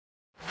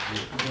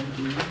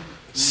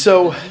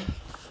So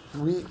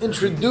we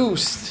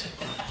introduced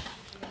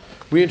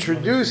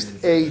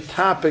a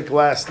topic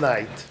last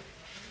night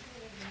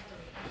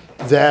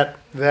that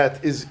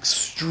is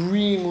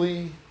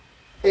extremely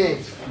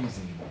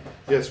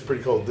yeah, it's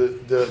pretty cold.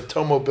 The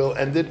Tomo bill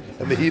ended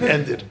and the heat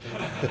ended.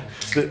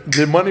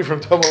 The money from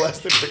Tomo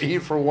lasted for heat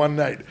for one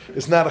night.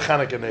 It's not a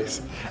Hanukkah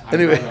nace.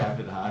 Anyway,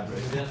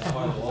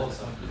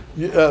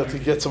 to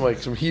get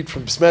some heat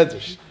from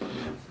Smedrish.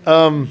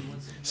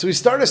 So we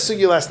started a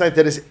sugya last night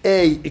that is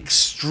A,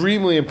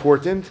 extremely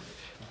important,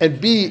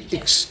 and B,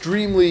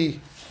 extremely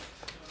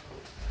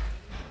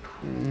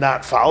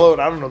not followed.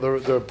 I don't know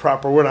the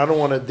proper word. I don't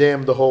want to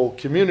damn the whole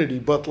community,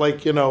 but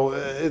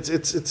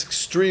it's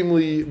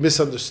extremely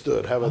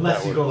misunderstood. How about Unless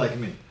that you word? go like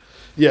me.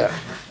 Yeah.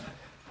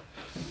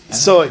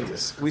 So like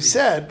this, we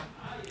said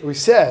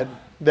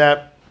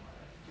that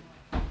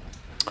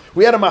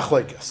we had a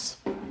machlekes.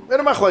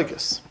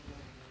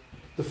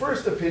 The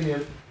first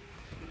opinion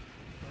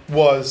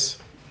was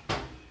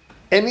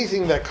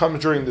anything that comes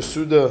during the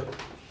Suda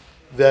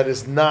that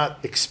is not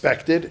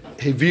expected,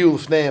 heviu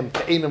l'fneim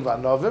te'enim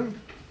v'anovim,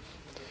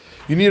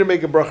 you need to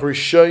make a bracha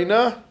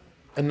rishayna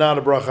and not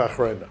a bracha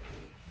achrayna.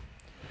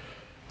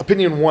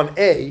 Opinion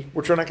 1A,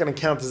 which we're not going to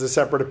count as a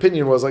separate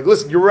opinion, was like,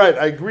 listen, you're right,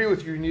 I agree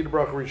with you, you need a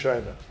bracha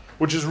rishayna,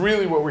 which is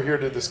really what we're here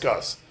to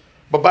discuss.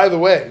 But by the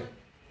way,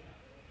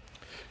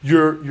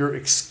 you're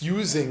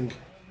excusing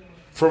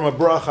from a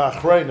bracha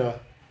achrayna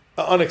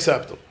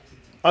unacceptable.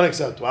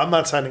 Unacceptable. I'm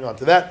not signing on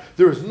to that.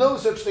 There is no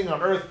such thing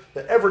on earth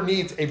that ever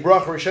needs a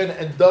bracha rishayna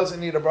and doesn't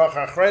need a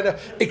bracha achrayna,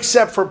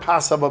 except for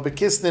Pasaba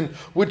Bekisnin,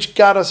 which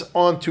got us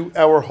onto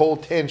our whole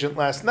tangent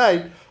last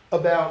night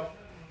about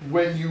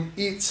when you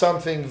eat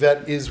something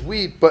that is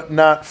wheat but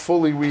not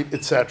fully wheat,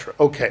 etc.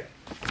 Okay.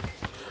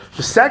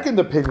 The second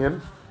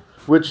opinion,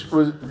 which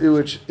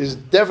is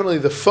definitely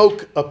the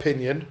folk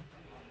opinion,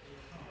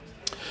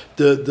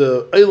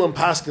 the Eilam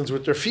Paskins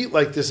with their feet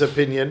like this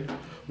opinion,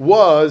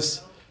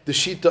 was the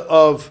shita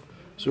of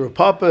Reb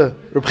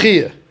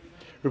Chia.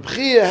 Reb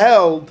Chia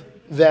held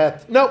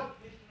that no,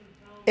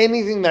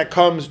 anything that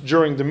comes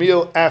during the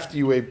meal after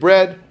you ate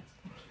bread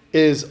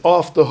is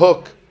off the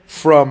hook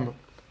from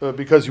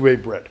because you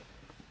ate bread.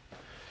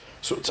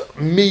 So it's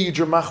a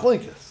major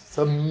machlekes.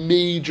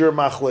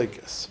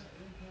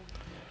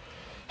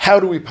 How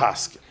do we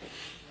paskin?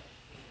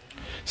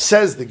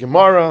 Says the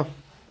Gemara,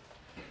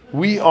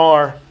 we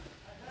are,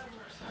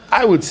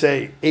 I would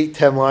say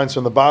 8-10 lines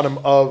from the bottom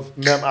of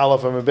Mem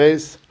Aleph and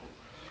Beis.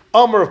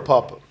 Amar of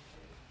Papa.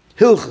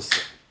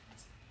 Hilchas.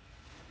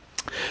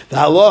 The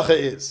halacha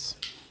is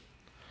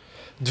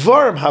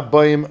Dvarim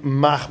habayim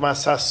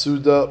machmas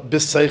hasuda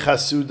b'seich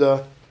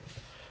hasuda.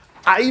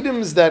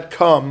 Items that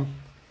come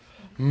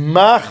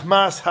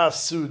machmas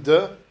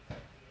hasuda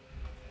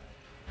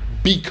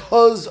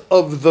because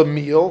of the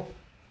meal,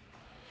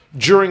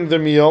 during the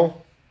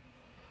meal,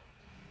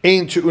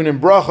 Ein tu'unim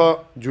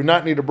bracha, do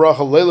not need a bracha,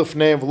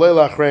 leilufneim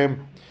v'leil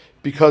achreim,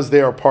 because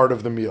they are part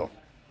of the meal.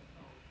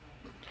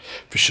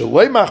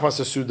 V'shalei machmas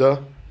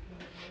hasuda,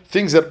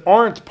 things that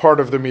aren't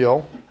part of the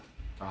meal,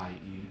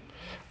 I'm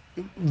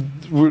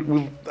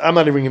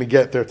not even going to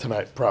get there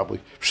tonight, probably.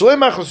 V'shalei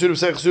machmas hasuda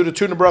b'seich hasuda,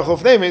 tu'unim bracha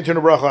l'fneim, ein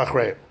tu'unim bracha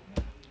achreim.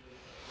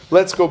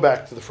 Let's go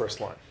back to the first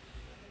line.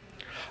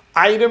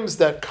 Items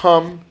that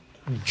come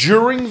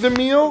during the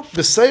meal,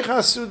 b'seich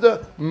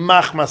hasuda,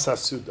 machmas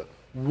hasuda.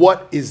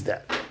 What is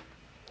that?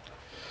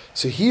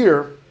 So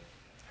here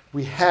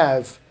we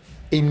have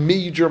a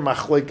major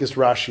machlekes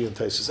Rashi and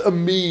Taisus.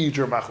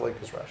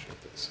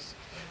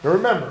 Now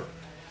remember,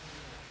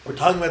 we're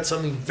talking about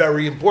something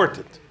very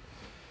important.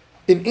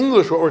 In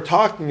English, what we're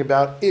talking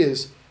about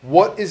is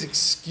what is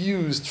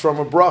excused from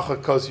a bracha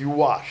because you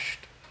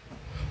washed.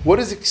 What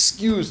is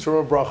excused from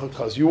a bracha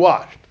because you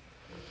washed?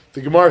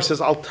 The Gemara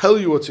says, I'll tell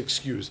you what's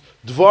excused.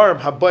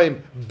 Dvarim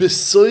habayim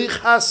b'seich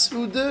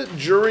hasuda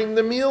during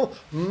the meal,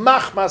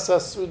 machmas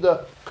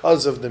hasuda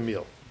because of the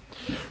meal.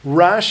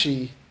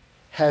 Rashi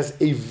has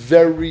a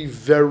very,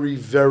 very,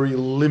 very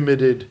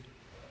limited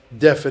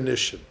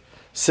definition.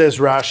 Says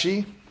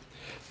Rashi,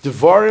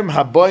 Dvarim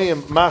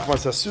habayim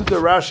machmas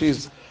hasuda. Rashi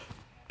is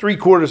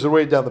 3/4 of the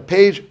way down the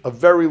page, a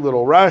very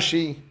little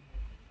Rashi.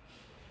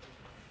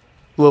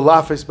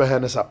 L'lafes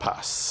behenes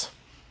apas.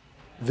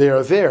 They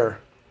are there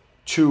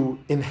to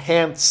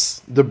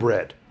enhance the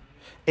bread.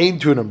 Ein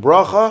tu'unim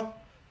bracha,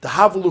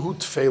 dehavluhu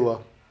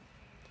tefela,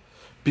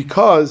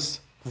 because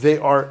they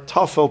are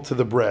tafel to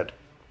the bread.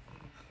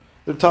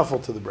 They're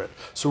tafel to the bread.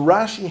 So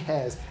Rashi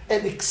has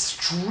an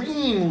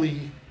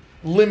extremely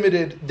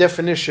limited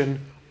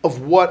definition of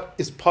what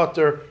is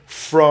pater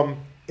from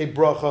a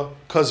bracha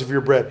because of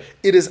your bread.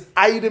 It is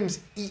items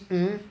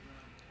eaten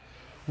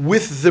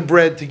with the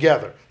bread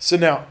together. So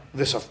now,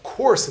 this of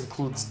course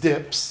includes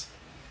dips.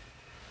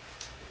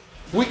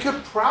 We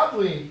could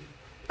probably,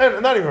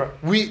 and not even,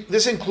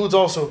 this includes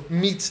also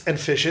meats and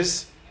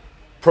fishes,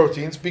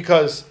 proteins,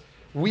 because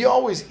we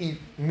always eat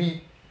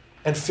meat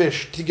and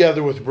fish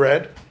together with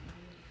bread.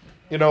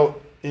 You know,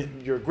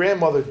 your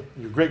grandmother,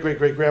 your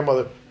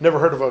great-great-great-grandmother never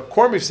heard of a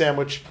corned beef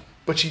sandwich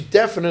but she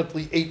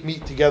definitely ate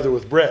meat together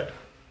with bread.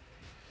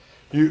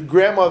 Your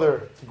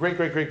grandmother,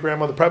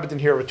 great-great-great-grandmother, probably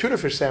didn't hear of a tuna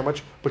fish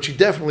sandwich, but she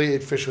definitely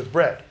ate fish with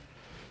bread.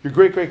 Your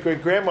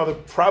great-great-great-grandmother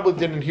probably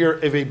didn't hear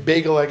of a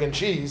bagel, egg, and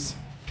cheese,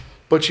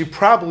 but she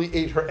probably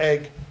ate her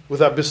egg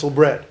with abyssal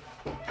bread.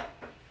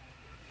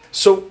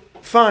 So,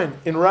 fine,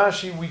 in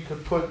Rashi we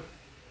could put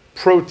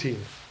protein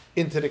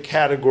into the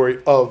category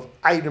of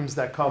items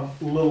that come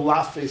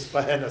l'lafes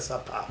bahenas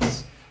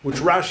hapas, which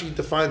Rashi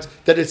defines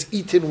that it's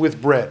eaten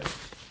with bread.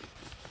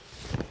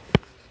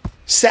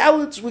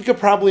 Salads we could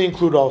probably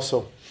include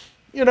also.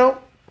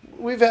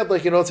 We've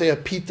had say a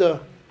pita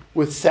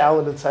with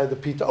salad inside the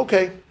pita.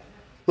 Okay,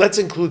 let's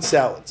include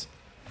salads.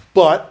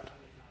 But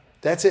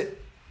that's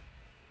it.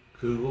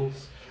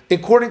 Kugels?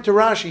 According to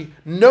Rashi,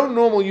 no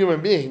normal human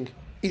being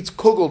eats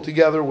kugel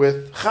together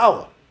with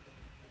challah.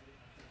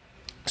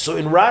 So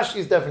in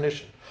Rashi's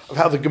definition of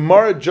how the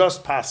Gemara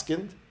just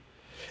paskined,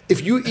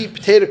 if you eat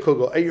potato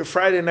kugel at your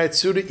Friday night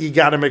Suda, you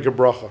got to make a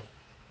bracha.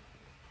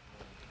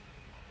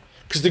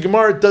 Because the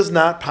Gemara does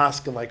not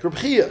paskin like Reb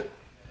Chia.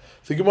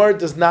 The Gemara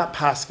does not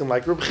paskin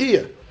like Reb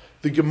Chia.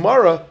 The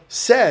Gemara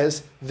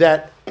says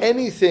that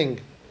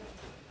anything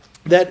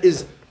that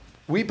is,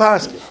 we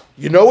paskin,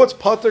 you know what's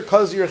pater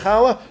because your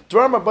challah?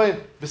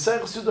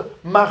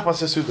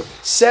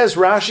 Says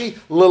Rashi,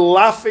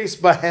 lelafes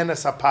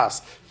bahenas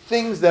hapas.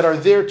 Things that are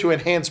there to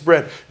enhance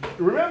bread.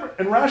 Remember,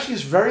 and Rashi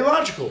is very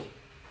logical.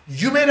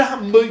 You made a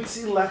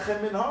hamoitzi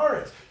lechem in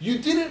haaretz. You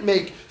didn't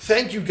make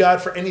thank you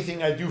God for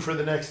anything I do for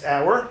the next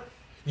hour.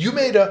 You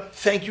made a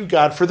thank you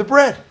God for the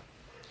bread.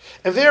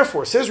 And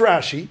therefore, says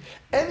Rashi,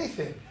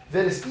 anything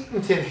that is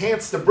eaten to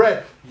enhance the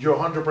bread, you're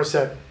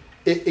 100%.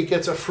 It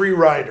gets a free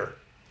rider.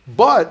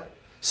 But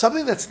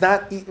something that's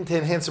not eaten to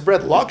enhance the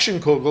bread, lakshin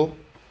kugel,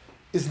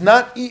 is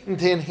not eaten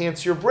to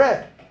enhance your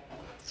bread.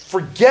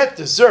 Forget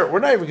dessert. We're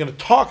not even going to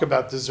talk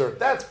about dessert.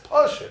 That's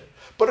pushing.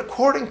 But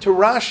according to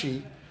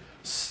Rashi,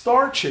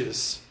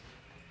 starches,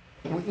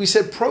 we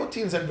said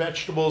proteins and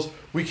vegetables,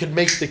 we can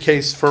make the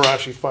case for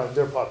Rashi, fine,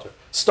 they're pater.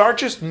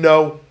 Starches,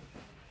 no.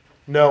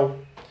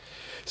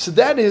 So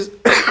that is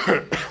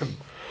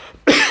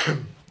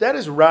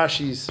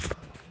Rashi's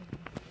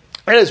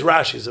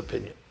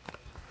opinion.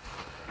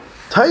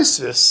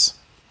 Taisus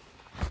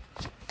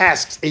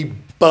asks a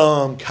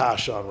bum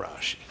kasha on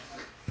Rashi.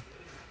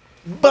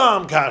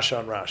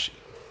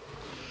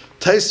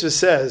 Taisus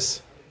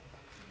says,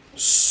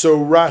 so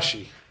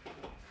Rashi,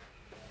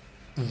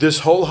 this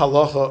whole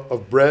halacha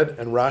of bread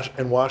and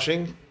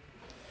washing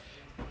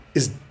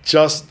is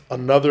just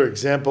another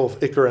example of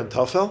Iker and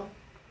Tafel?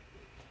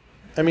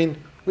 I mean,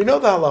 we know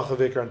the halacha of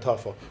Iker and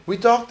Tafel. We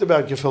talked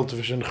about gefilte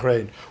fish and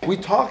chrein. We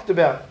talked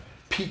about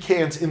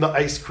pecans in the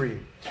ice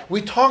cream.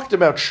 We talked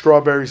about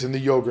strawberries in the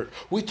yogurt.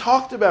 We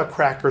talked about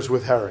crackers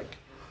with herring.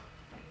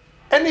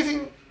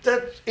 Anything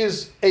that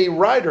is a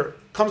rider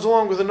comes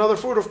along with another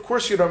food, of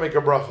course you don't make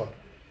a bracha.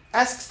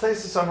 Asks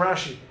Taisus on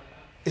Rashi,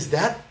 is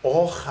that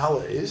all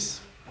challah is?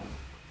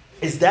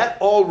 Is that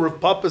all Rav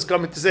Papa is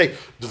coming to say?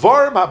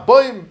 Dvarim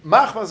haboim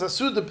machmas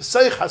hasuda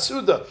b'seich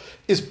hasuda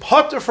is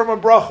pater from a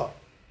bracha.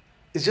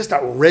 It's just a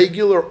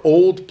regular,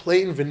 old,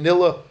 plain,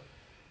 vanilla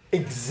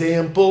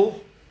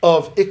example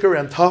of Iker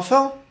and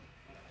Tafel?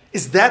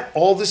 Is that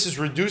all this is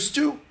reduced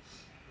to?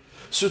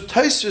 So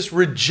Taisus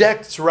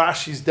rejects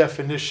Rashi's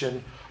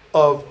definition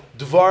of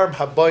Dvarim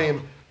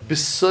haboim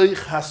b'seich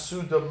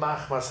hasuda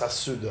machmas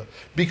hasuda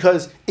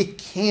because it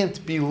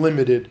can't be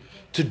limited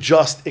to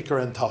just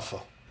Iker and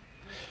Tafel.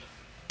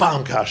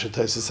 Bam kasha,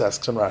 Taisus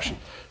asks on Rashi.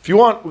 If you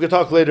want, we can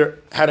talk later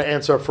how to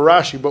answer for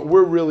Rashi, but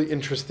we're really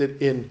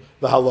interested in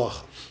the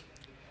halach.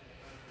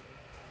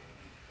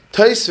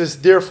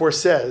 Taisus therefore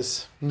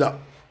says, no,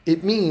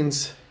 it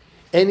means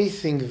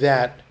anything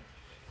that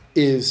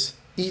is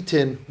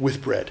eaten with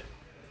bread,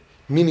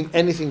 meaning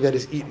anything that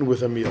is eaten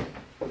with a meal.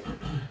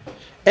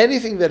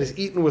 Anything that is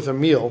eaten with a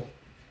meal,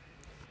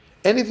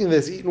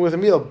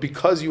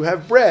 because you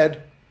have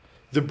bread,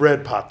 the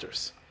bread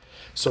paters.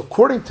 So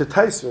according to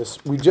Taisus,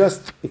 we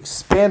just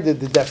expanded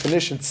the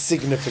definition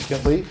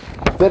significantly,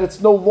 that it's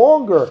no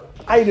longer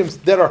items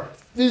that are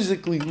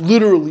physically,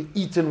 literally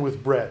eaten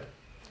with bread.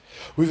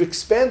 We've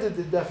expanded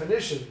the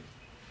definition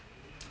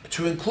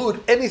to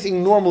include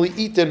anything normally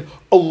eaten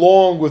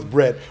along with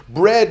bread.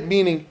 Bread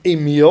meaning a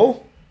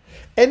meal.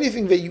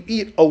 Anything that you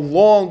eat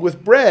along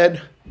with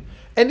bread,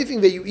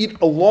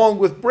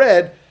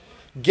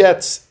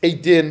 gets a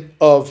din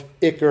of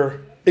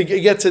Iker, it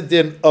gets a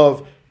din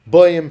of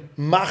Boyim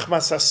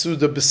machmas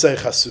hasuda b'seich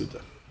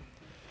hasuda.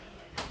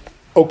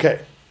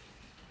 Okay,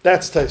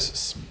 that's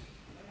Taisus.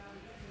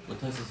 What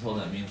Taisus hold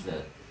that means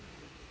that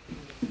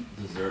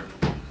dessert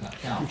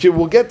counts. Okay,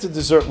 we'll get to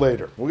dessert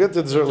later.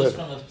 Just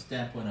from the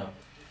standpoint of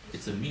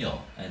it's a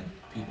meal, and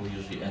people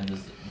usually end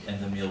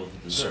the meal with a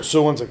dessert.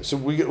 So 1 second. So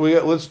we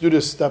get, let's do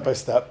this step by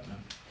step.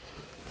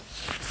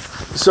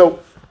 So,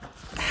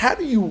 how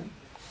do you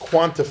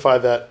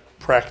quantify that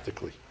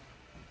practically?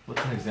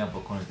 What's an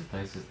example according to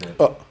Taisus that?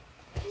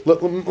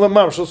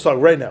 Let's talk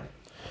right now.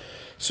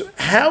 So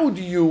how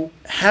do you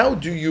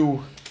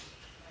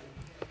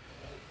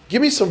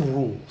give me some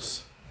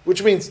rules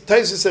Which means,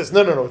 Taisa says,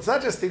 no, it's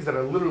not just things that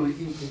are literally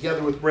eaten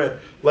together with bread,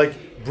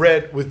 like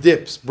bread with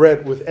dips,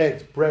 bread with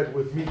eggs, bread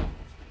with meat.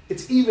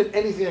 It's even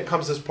anything that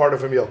comes as part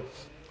of a meal.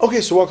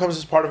 Okay, so what comes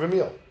as part of a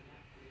meal?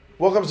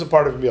 What comes as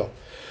part of a meal?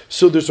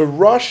 So there's a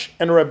Rosh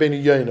and a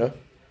Rabbeinu Yonah,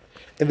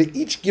 and they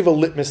each give a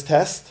litmus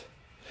test.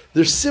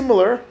 They're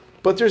similar,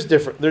 but there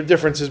are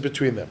differences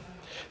between them.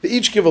 They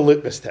each give a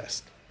litmus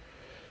test.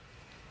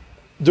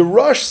 The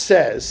Rosh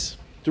says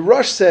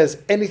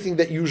anything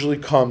that usually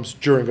comes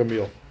during a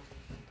meal.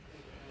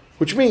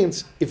 Which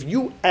means, if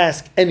you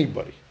ask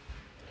anybody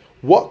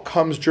what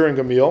comes during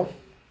a meal,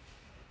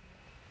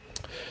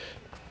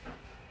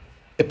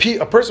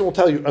 a person will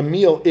tell you a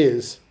meal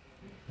is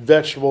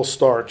vegetable,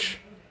 starch,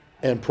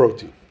 and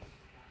protein.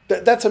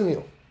 That's a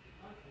meal.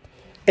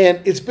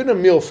 And it's been a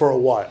meal for a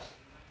while.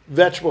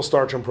 Vegetable,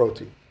 starch, and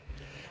protein.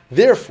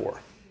 Therefore,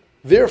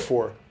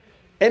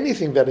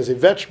 anything that is a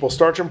vegetable,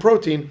 starch, and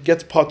protein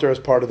gets pater as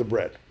part of the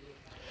bread.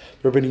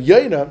 Rabbeinu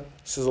Yonah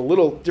says a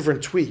little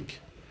different tweak.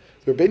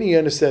 Rabbeinu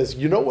Yonah says,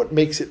 you know what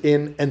makes it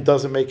in and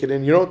doesn't make it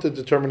in? You know what the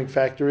determining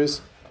factor is?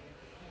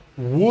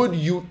 Would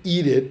you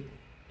eat it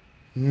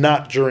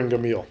not during a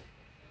meal?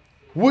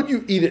 Would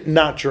you eat it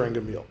not during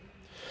a meal?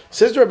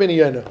 Says Rabbeinu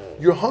Yonah,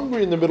 you're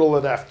hungry in the middle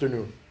of the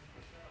afternoon.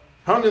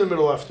 Hungry in the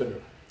middle of the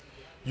afternoon.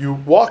 You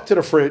walk to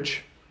the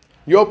fridge,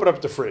 you open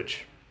up the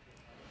fridge.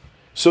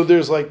 So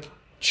there's like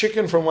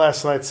chicken from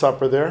last night's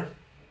supper there.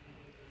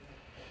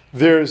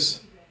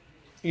 There's,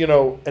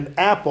 an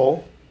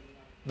apple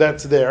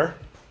that's there.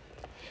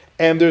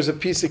 And there's a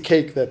piece of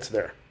cake that's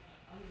there.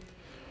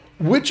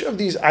 Which of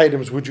these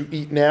items would you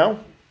eat now?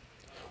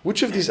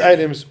 Which of these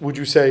items would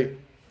you say,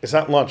 it's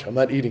not lunch, I'm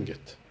not eating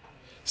it?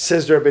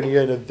 Says the Rabbeinu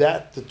Yonah,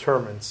 that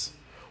determines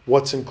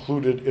what's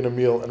included in a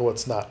meal and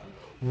what's not.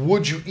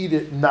 Would you eat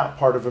it not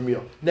part of a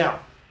meal?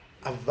 Now,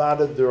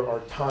 avada, there are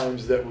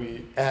times that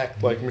we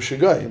act like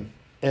Mishigayim,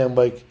 and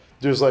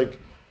there's like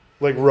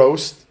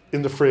roast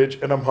in the fridge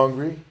and I'm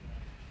hungry.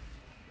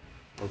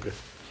 Okay.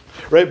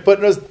 Right?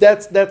 But no,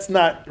 that's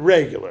not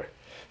regular.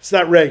 It's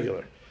not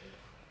regular.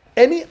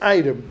 Any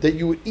item that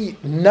you would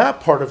eat not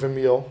part of a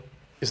meal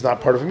is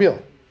not part of a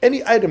meal.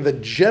 Any item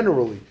that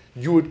generally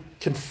you would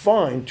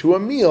confine to a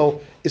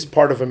meal is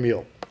part of a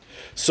meal.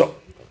 So,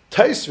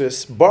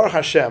 Taisvis, Baruch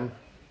Hashem,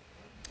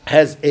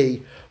 has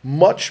a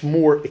much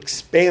more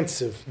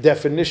expansive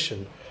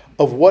definition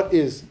of what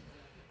is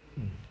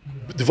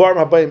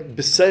Dvarim Habayim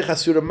B'Seich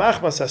HaSuda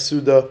Machmas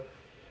HaSuda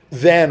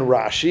than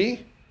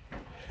Rashi.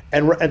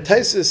 And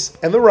Taisus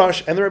and the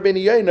Rosh and the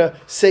Rabbeinu Yonah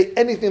say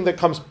anything that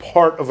comes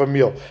part of a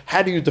meal.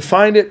 How do you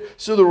define it?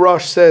 So the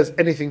Rosh says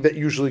anything that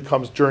usually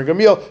comes during a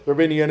meal. The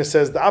Rabbeinu Yonah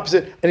says the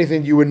opposite,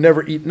 anything you would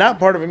never eat, not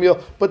part of a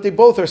meal. But they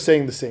both are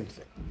saying the same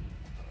thing.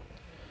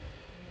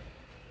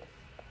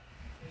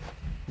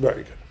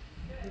 Very good.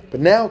 But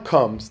now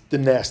comes the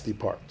nasty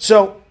part.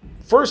 So,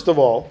 first of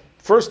all,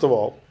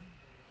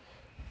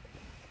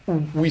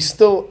 we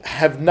still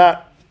have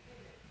not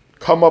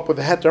come up with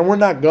a heter, and we're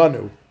not going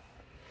to,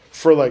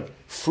 for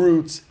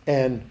fruits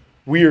and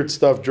weird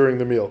stuff during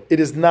the meal. It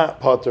is not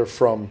pater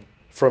from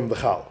the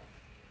challah.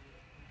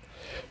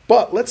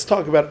 But let's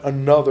talk about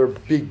another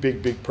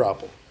big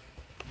problem.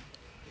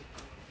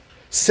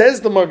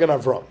 Says the Magen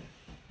Avram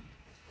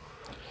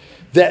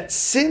that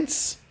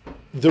since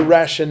the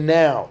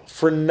rationale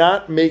for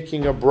not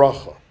making a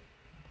bracha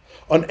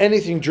on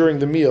anything during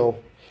the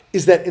meal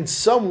is that in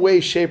some way,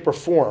 shape, or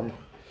form,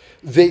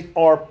 they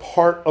are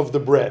part of the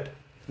bread.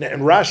 Now,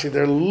 in Rashi,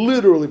 they're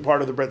literally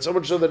part of the bread, so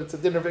much so that it's a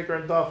dinner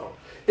vikar and dafa.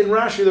 In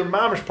Rashi, they're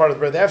mamish part of the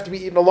bread. They have to be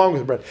eaten along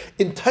with the bread.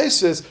 In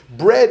Taisus,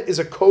 bread is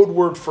a code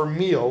word for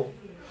meal,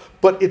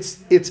 but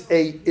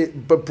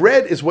but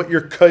bread is what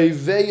you're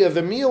kaiveya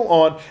the meal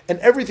on, and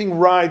everything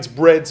rides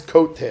bread's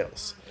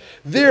coattails.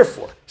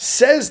 Therefore,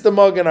 says the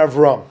Magen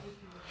Avram,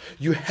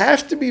 you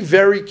have to be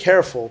very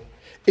careful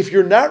if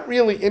you're not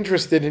really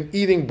interested in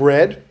eating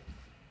bread,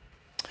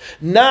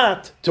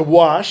 not to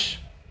wash.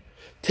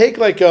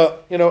 Take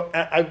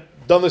I've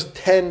done this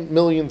 10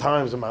 million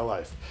times in my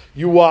life.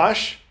 You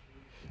wash,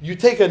 you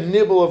take a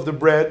nibble of the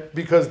bread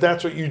because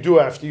that's what you do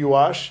after you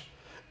wash.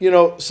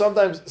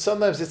 Sometimes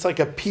it's like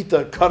a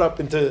pita cut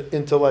up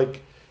into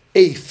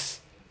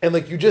eighths. And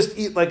you just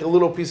eat a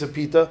little piece of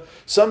pita.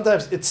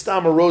 Sometimes it's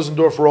stam a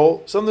Rosendorf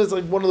roll. Sometimes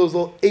it's one of those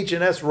little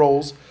H&S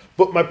rolls.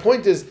 But my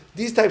point is,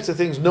 these types of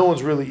things no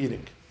one's really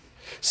eating.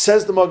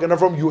 Says the Magen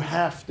Avram, you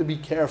have to be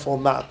careful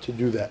not to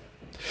do that.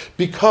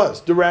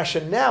 Because the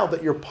rationale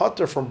that you're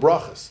pater from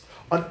brachas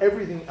on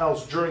everything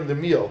else during the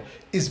meal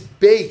is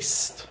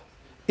based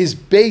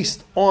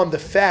on the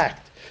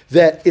fact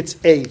that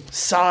it's a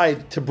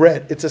side to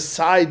bread. It's a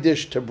side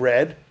dish to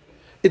bread.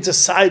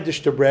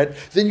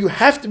 Then you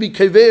have to be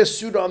kaveh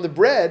suda on the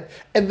bread,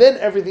 and then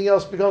everything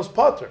else becomes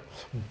pater.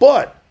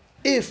 But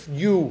if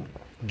you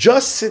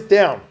just sit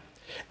down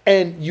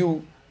and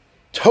you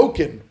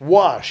token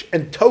wash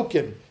and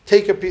token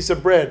take a piece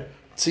of bread,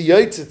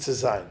 tziyotzit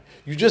zayin,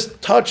 you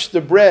just touch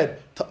the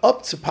bread to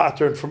up to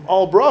pater and from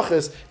all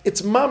brachas,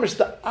 it's mamish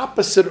the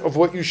opposite of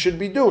what you should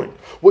be doing.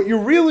 What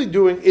you're really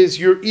doing is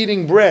you're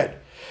eating bread.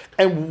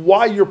 and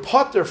why you're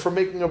potter for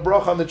making a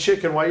bracha on the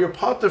chicken, why you're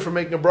potter for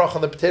making a bracha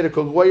on the potato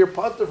cook, why you're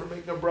potter for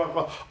making a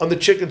bracha on the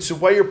chicken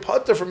soup, why you're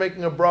potter for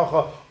making a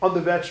bracha on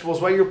the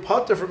vegetables, why you're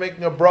potter for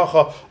making a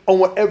bracha on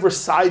whatever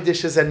side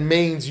dishes and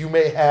mains you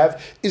may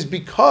have, is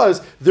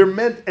because they're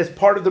meant as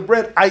part of the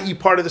bread, i.e.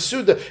 part of the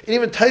Suda. And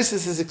even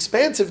Taisus'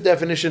 expansive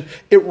definition,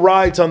 it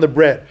rides on the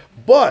bread.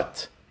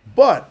 But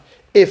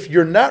if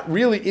you're not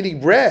really eating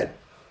bread,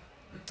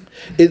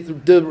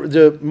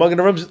 the Magen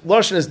Avram's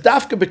lashon is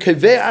dafka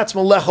bekavei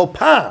atzma lechol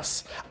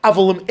pas.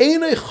 Avolim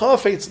einay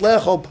chafetz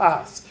lechol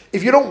pas.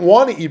 If you don't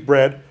want to eat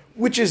bread,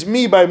 which is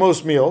me by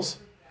most meals,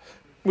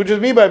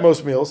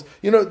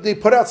 they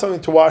put out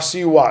something to wash, so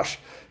you wash.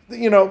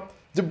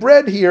 The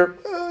bread here,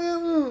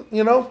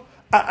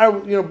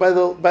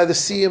 by the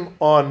siyum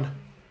on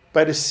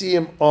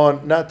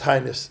not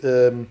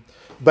Tainus,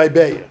 by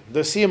Beya,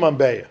 the siyum on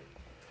Beya.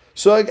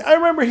 So I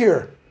remember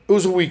here, it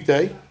was a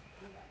weekday.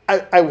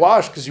 I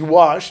washed, because you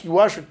wash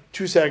for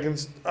 2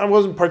 seconds. I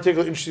wasn't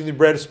particularly interested in the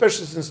bread,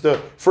 especially since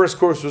the first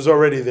course was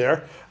already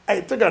there.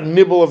 I took a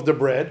nibble of the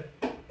bread,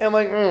 and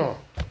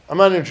I'm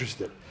not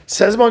interested.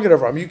 Says Magen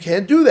Avram, you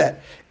can't do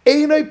that.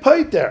 Einay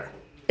paiter.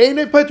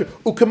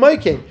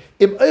 Ukamayken.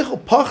 Im eichel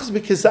pachas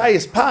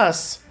b'kezayis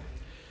pas.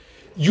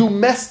 You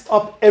messed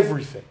up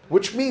everything,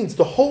 which means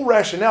the whole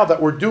rationale that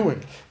we're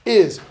doing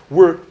is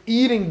we're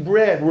eating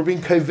bread, we're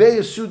being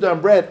kaveh sudan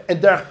bread,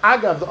 and derech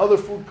agav, the other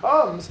food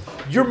comes,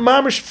 you're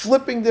mamish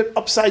flipping it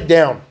upside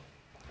down.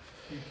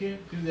 You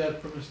can't do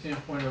that from a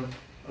standpoint of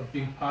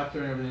being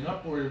potter and everything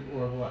up, or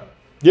what?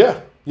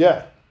 Yeah.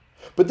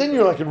 But then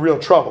you're in real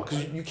trouble,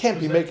 because you can't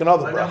be making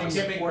other You brachas.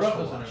 can't make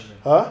brachas on everything.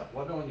 Huh?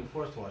 What about when you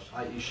forced wash?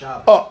 I.e.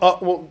 Shabbos.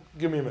 Well,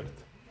 give me a minute.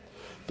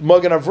 The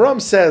Magen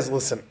Avram says,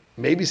 listen,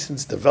 maybe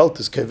since the Velt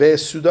is kaveh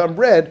sudan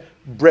bread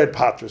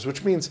potters,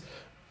 which means,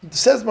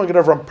 says Magen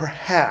Avram,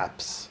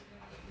 perhaps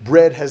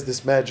bread has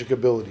this magic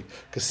ability.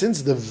 Because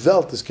since the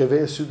Velt is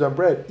kaveh sudan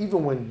bread,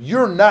 even when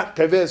you're not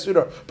kaveh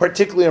sudan,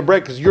 particularly on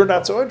bread, because you're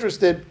not so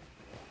interested,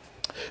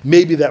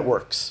 maybe that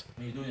works.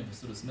 You're doing it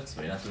for Sudas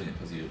Mitzvah, you're not doing it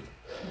because you.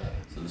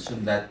 So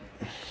shouldn't that,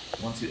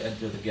 once you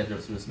enter the gather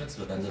of Sudas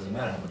Mitzvah, then it doesn't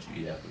matter how much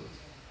you eat afterwards.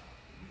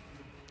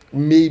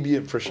 Maybe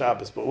for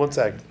Shabbos, but one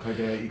second.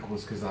 Kaveh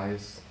equals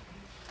kazayas.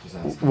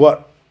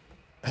 What?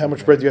 How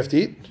much bread do you have to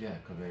eat? Yeah,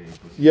 kaveh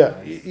equals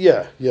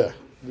Yeah.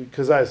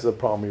 Because that's the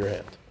palm of your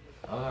hand.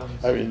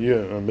 I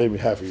mean, maybe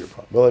half of your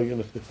palm. But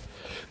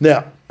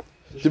now,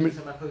 Who said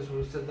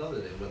the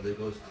other day, whether it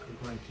goes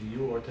according to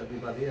you or to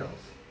everybody else.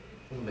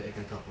 What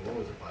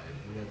was it by?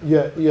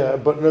 yeah,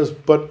 but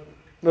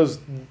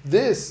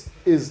this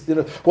is,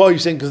 well, you're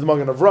saying because the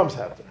Magen Avram's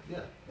heter.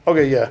 Yeah.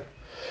 Okay, yeah.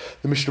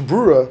 The Mishnah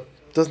Berurah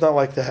does not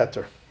like the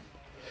heter.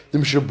 The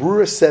Mishnah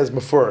Berurah says,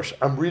 Mefurish,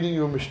 I'm reading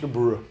you a Mishnah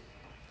Berurah.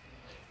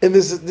 And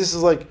this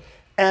is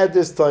add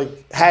this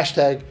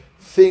hashtag,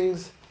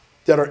 things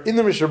that are in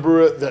the Mishnah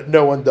Berurah that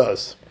no one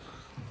does.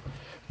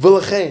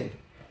 V'lechein,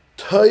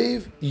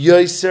 toiv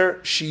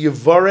yoser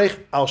sheyivarech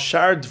al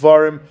shar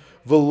dvarim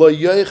v'lo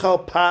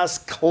yoichal pas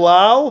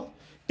klal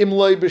im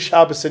loy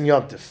b'Shabbos and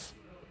Yontif.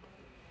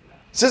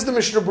 Says the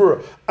Mishnah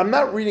Berurah, I'm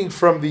not reading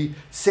from the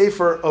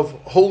Sefer of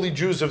Holy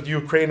Jews of the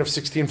Ukraine of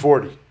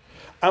 1640.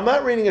 I'm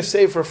not reading a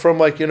Sefer from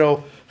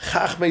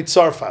Chachmei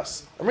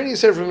Tzarfas. I'm reading a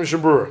Sefer from Mishnah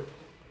Berurah.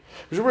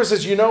 Mishnah Berurah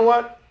says, you know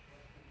what?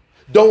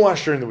 Don't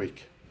wash during the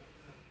week.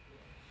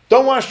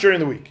 Don't wash during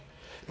the week.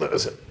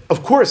 Listen,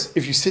 of course,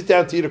 if you sit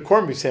down to eat a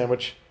corned beef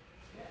sandwich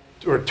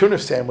or a tuna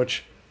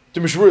sandwich,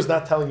 the Mishnah Berurah is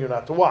not telling you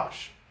not to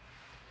wash.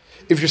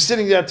 If you're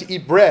sitting down to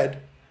eat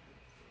bread,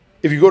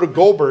 if you go to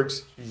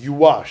Goldberg's, you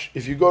wash.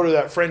 If you go to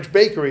that French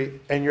bakery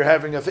and you're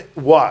having a thing,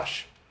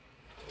 wash.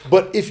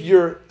 But if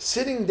you're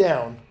sitting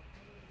down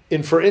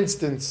in, for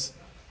instance,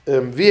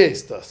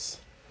 Viestas,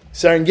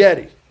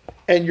 Serengeti,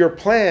 and your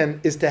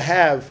plan is to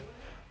have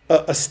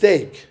a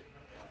steak,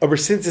 or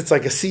since it's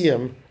like a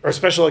siyum or a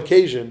special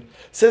occasion,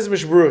 says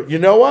Mishnah Berurah, you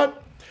know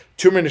what?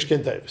 Tumor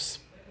nishkin tavis.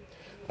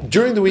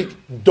 During the week,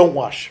 don't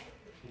wash.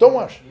 Don't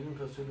wash. Even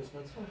for Sudas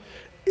Mitzvah?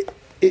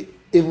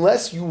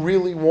 Unless you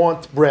really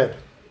want bread.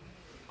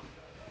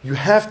 You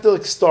have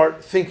to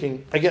start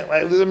thinking again.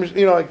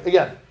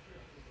 Again,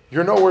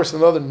 you're no worse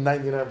than the other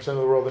 99% of the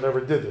world that never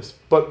did this.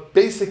 But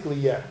basically,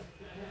 yeah.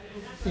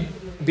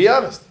 Be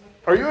honest.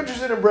 Are you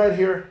interested in bread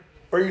here,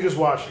 or are you just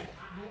washing?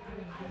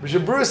 Mishnah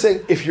Berurah is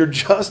saying if you're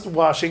just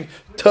washing,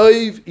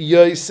 toiv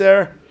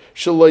yoser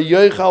shelo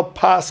yochal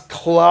pas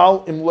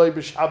klal im loy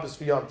b'Shabbos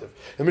v'Yontif.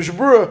 And Mishnah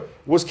Berurah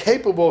was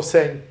capable of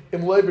saying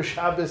im loy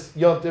b'Shabbos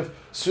Yontif,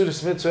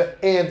 Sudas Mitzvah,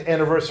 and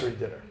anniversary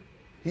dinner.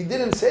 He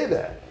didn't say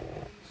that.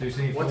 So you're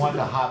saying if you want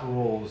the hot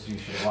rolls, you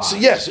should wash. So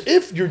yes,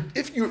 if you're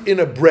in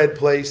a bread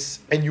place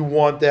and you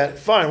want that,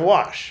 fine,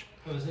 wash.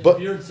 But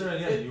if you're in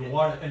Serengeti, you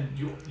want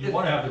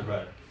to have the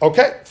bread.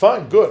 Okay,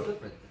 fine, good,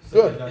 Different.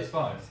 good, That's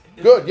fine.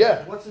 good,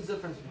 yeah. What's the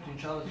difference between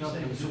Shabbos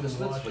Yontif and Sudas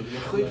Mitzvah? You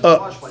have to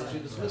wash by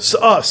Sudas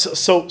Mitzvah.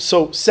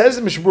 So says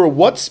the Mishnah Berurah,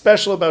 what's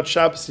special about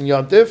Shabbos and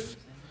Yontif?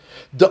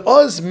 The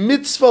oz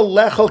mitzvah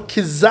lechel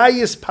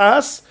kizayis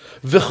pas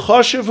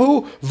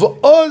v'choshevu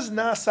v'oz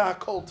nasa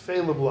kol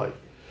tfeilim loy.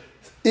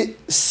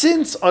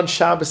 Since on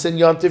Shabbos and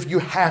Yontif you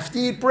have to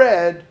eat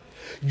bread,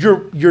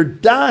 your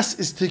das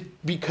is to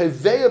be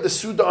kaveya the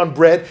suda on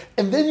bread,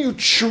 and then you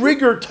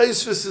trigger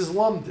Taisvis's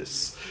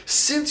lumdis.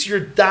 Since your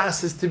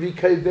das is to be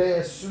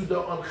kaveya suda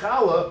on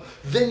challah,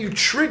 then you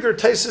trigger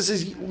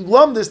Taisvis's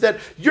lumdis that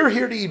you're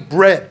here to eat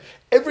bread.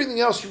 Everything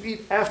else you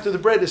eat after the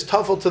bread is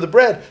tuffle to the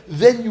bread.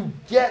 Then you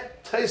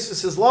get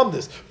Taisvis's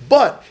lumdis.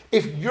 But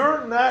if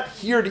you're not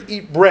here to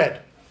eat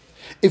bread,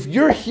 if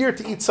you're here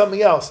to eat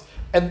something else,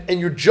 and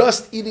you're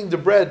just eating the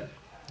bread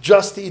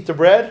just to eat the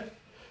bread,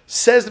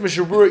 says the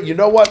Mishnah Berurah, you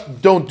know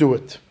what? Don't do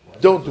it.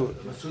 Don't do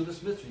it.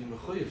 Masudas mitzvah, you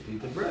mechuyev to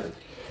eat the bread.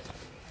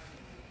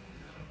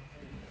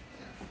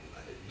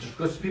 Just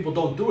because people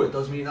don't do it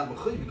doesn't mean you're not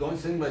mechuyev. You go and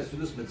sing by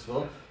Sudas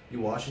mitzvah,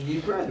 you wash and you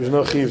eat bread. There's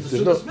no It's chiv. the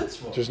Sudas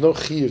mitzvah. There's no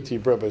chiv to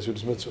eat bread by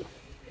Sudas mitzvah.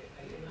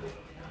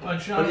 On But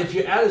Shabbos, if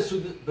you add a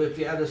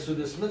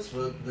Sudas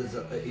mitzvah, there's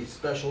a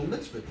special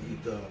mitzvah to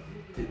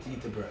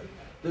eat the bread.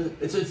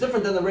 It's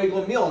different than the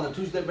regular meal on a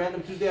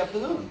random Tuesday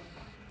afternoon.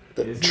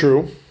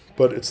 True,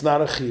 but it's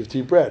not a chiv to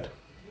eat bread.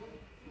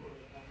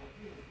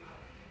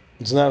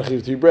 It's not a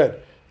chiv to eat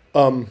bread.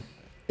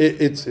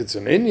 It's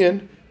an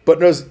Indian, but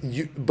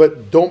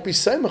don't be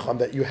semach on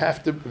that. You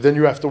have to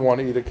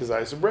want to eat a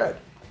kazayas of bread.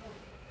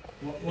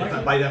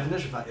 By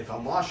definition, if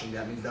I'm washing,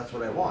 that means that's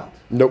what I want.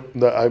 Nope,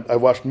 I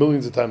washed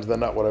millions of times. That's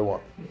not what I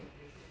want.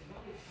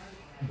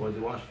 What do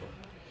you wash for?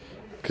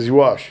 Because you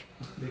wash.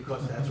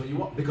 Because that's what you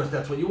want. Because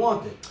that's what you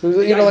wanted.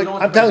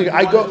 I'm telling you,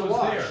 I go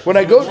when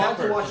I go.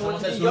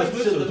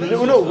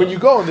 No, when you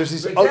go and there's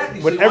these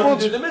Exactly, when so you want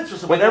to do the everyone's mitzvah,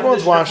 so when by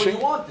everyone's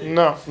definition, washing.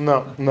 that's what you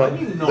wanted. No. What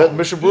do you mean, no? That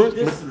Mishnah Berurah,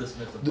 This is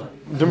mitzvah.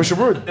 the Mishnah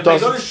Berurah If I go to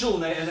doesn't.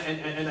 shul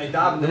and I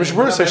daven, The Mishnah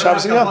Berurah says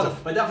Shabbos and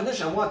Yontif. by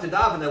definition, I want to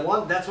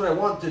daven. That's what I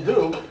want to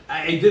do.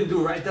 I didn't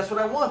do it right. That's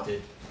what I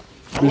wanted.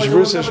 Mishnah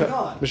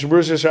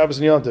Berurah says Shabbos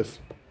and Yontif.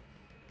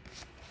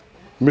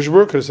 Mishnah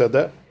Berurah could have said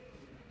that.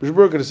 Mishnah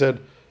Berurah could have said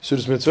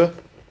Sudas mitzvah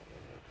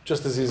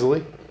just as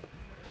easily.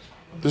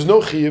 There's no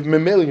chiyuv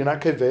memeli. You're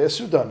not kaveh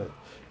sud on it.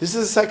 This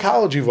is a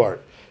psychology of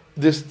art.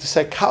 The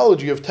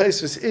psychology of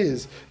Taisvis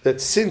is that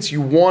since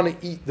you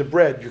want to eat the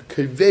bread, you're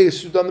kaveh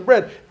sud on the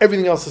bread.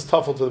 Everything else is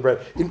tuffle to the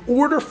bread. In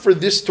order for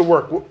this to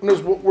work, what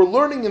we're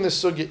learning in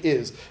this sugya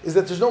is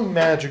that there's no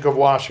magic of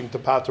washing to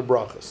pater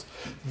brachas.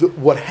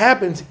 What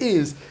happens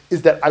is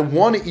that I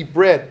want to eat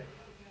bread,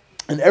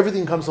 and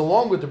everything comes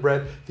along with the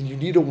bread. Then you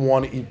need to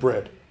want to eat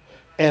bread.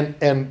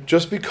 And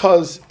just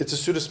because it's a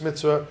Sudas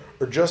mitzvah,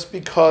 or just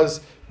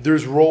because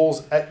there's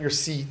rolls at your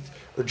seat,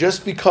 or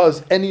just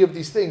because any of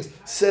these things,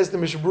 says the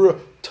Mishnah Berurah,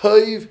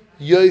 Toiv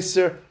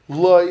Yoser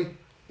Loi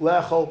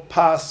Lechol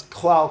Pas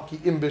Klal Ki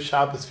Im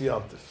B'Shabbos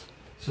V'Yontif.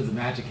 So the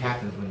magic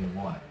happens when you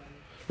want it.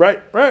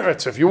 Right.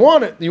 So if you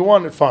want it,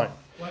 fine.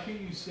 why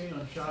can't you say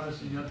on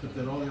Shabbos and Yontif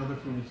that all the other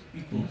food is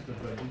equal to the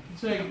bread?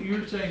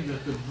 You're saying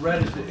that the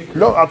bread is the ikar.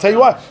 No, I'll tell you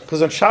why.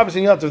 Because on Shabbos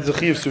and Yontif, it's a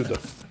Chiv Suda.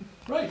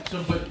 Right,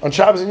 so but On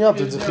Shabbos and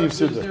Yontif, it's is a there Chiv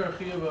Suda. a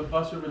chiyuv of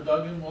basar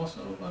v'dagim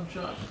also on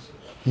Shabbos?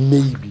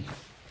 Maybe.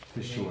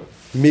 For sure.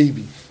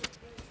 Maybe.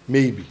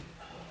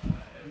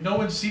 No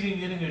one's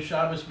eating a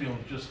Shabbos meal,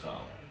 just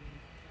chal.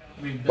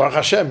 I mean, Baruch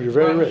Hashem, you're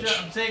very Baruch rich.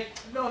 Hashem, I'm saying,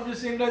 no, I'm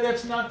just saying that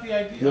that's not the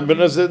idea. No, but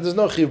there's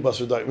no chiv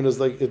basar dag. I mean, it's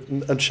like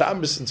on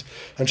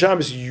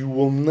Shabbos you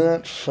will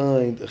not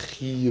find a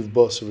chiv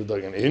basar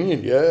dag. An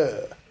Indian,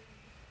 yeah.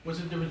 What's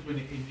the difference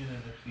between an Indian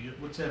and a chiyuv?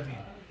 What's that mean?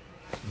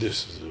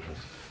 This is different.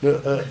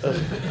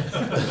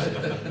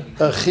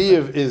 A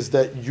chiv is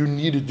that you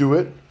need to do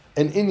it.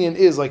 An Indian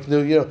is like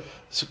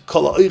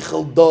kol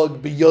ha'ochel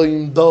dog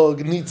b'yoyim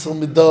dog nitzel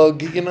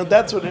midog.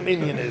 That's what an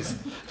Indian is.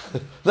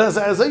 That's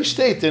as I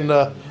state in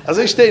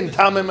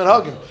Tamim and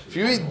Hagim. If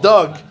you eat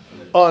dog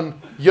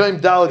on Yom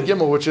Dalad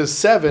Gimel, which is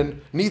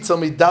 7, nitzel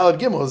midalad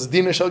Gimel is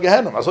dina shel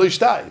Gehenom. That's all you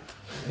state.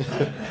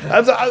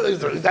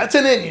 That's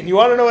an Indian. You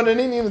want to know what an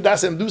Indian is?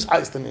 That's an dus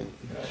heist an Indian.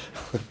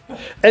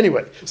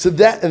 Anyway, so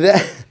that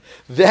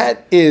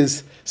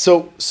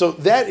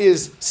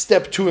is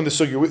step 2 in the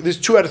sugya. There's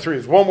 2 out of 3.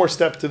 There's one more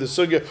step to the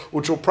sugya,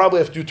 which we'll probably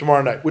have to do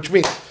tomorrow night. Which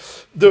means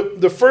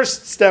the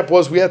first step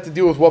was we have to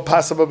deal with what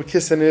pasaba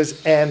b'kisan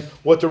is and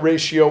what the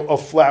ratio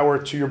of flour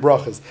to your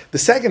brachas. The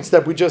second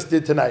step we just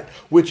did tonight,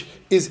 which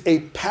is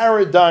a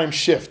paradigm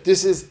shift.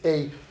 This is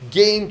a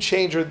game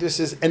changer. This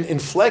is an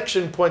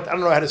inflection point. I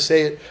don't know how to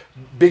say it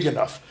big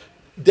enough.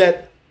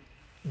 That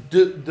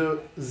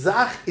the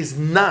zach is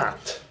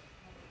not.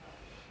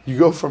 You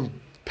go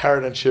from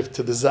paradigm shift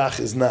to the zach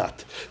is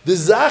not. The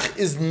zach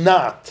is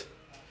not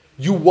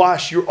you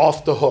wash, you're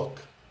off the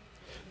hook.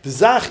 The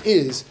zach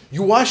is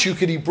you wash, you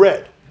could eat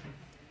bread.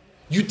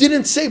 You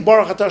didn't say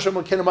Baruch Atah Hashem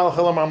Elokeinu melech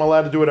haolam, I'm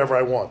allowed to do whatever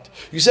I want.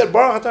 You said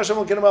Baruch Atah Hashem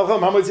Elokeinu melech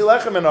haolam, hamotzi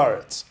lechem min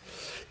haaretz.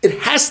 It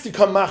has to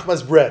come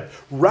machmas bread.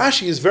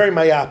 Rashi is very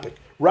myopic.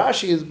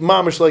 Rashi is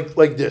mamish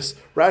like this.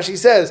 Rashi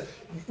says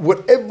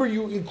whatever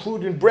you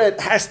include in bread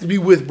has to be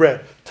with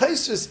bread.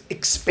 Tosfos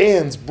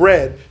expands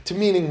bread to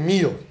meaning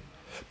meal.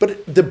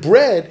 But the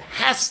bread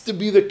has to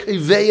be the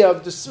kiveya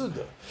of the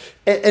Suda.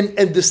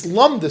 And this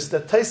lumdus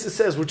that Taisa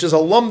says, which is a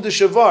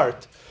lumdish of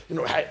art,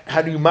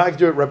 how do you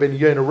magdir it, Rabbeinu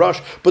Yoina Rosh?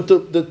 But the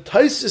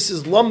Taisus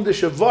is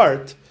lamdish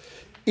avart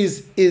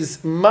is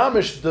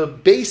mamish the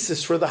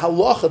basis for the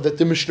halacha that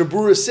the Mishnah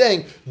Berurah is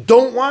saying,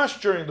 don't wash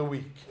during the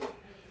week.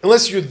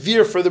 Unless you're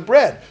there for the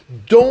bread.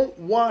 Don't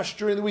wash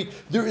during the week.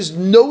 There is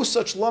no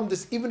such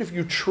lumdus, even if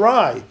you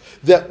try,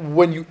 that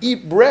when you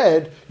eat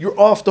bread, you're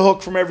off the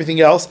hook from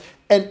everything else.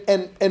 And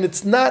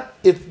it's not,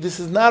 this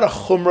is not a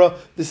chumrah,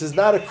 this is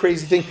not a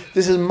crazy thing.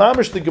 This is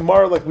mamish the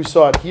Gemara like we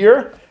saw it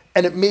here,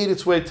 and it made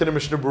its way to the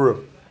Mishnah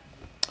Berurah.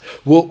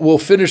 We'll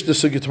finish the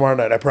sugya tomorrow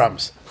night, I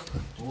promise.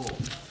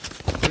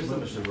 Where's the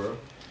Mishnah Berurah?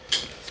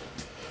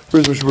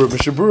 Where's Mishnah Berurah?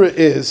 Mishnah Berurah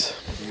is...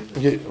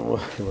 Okay, one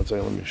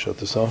second, let me shut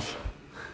this off.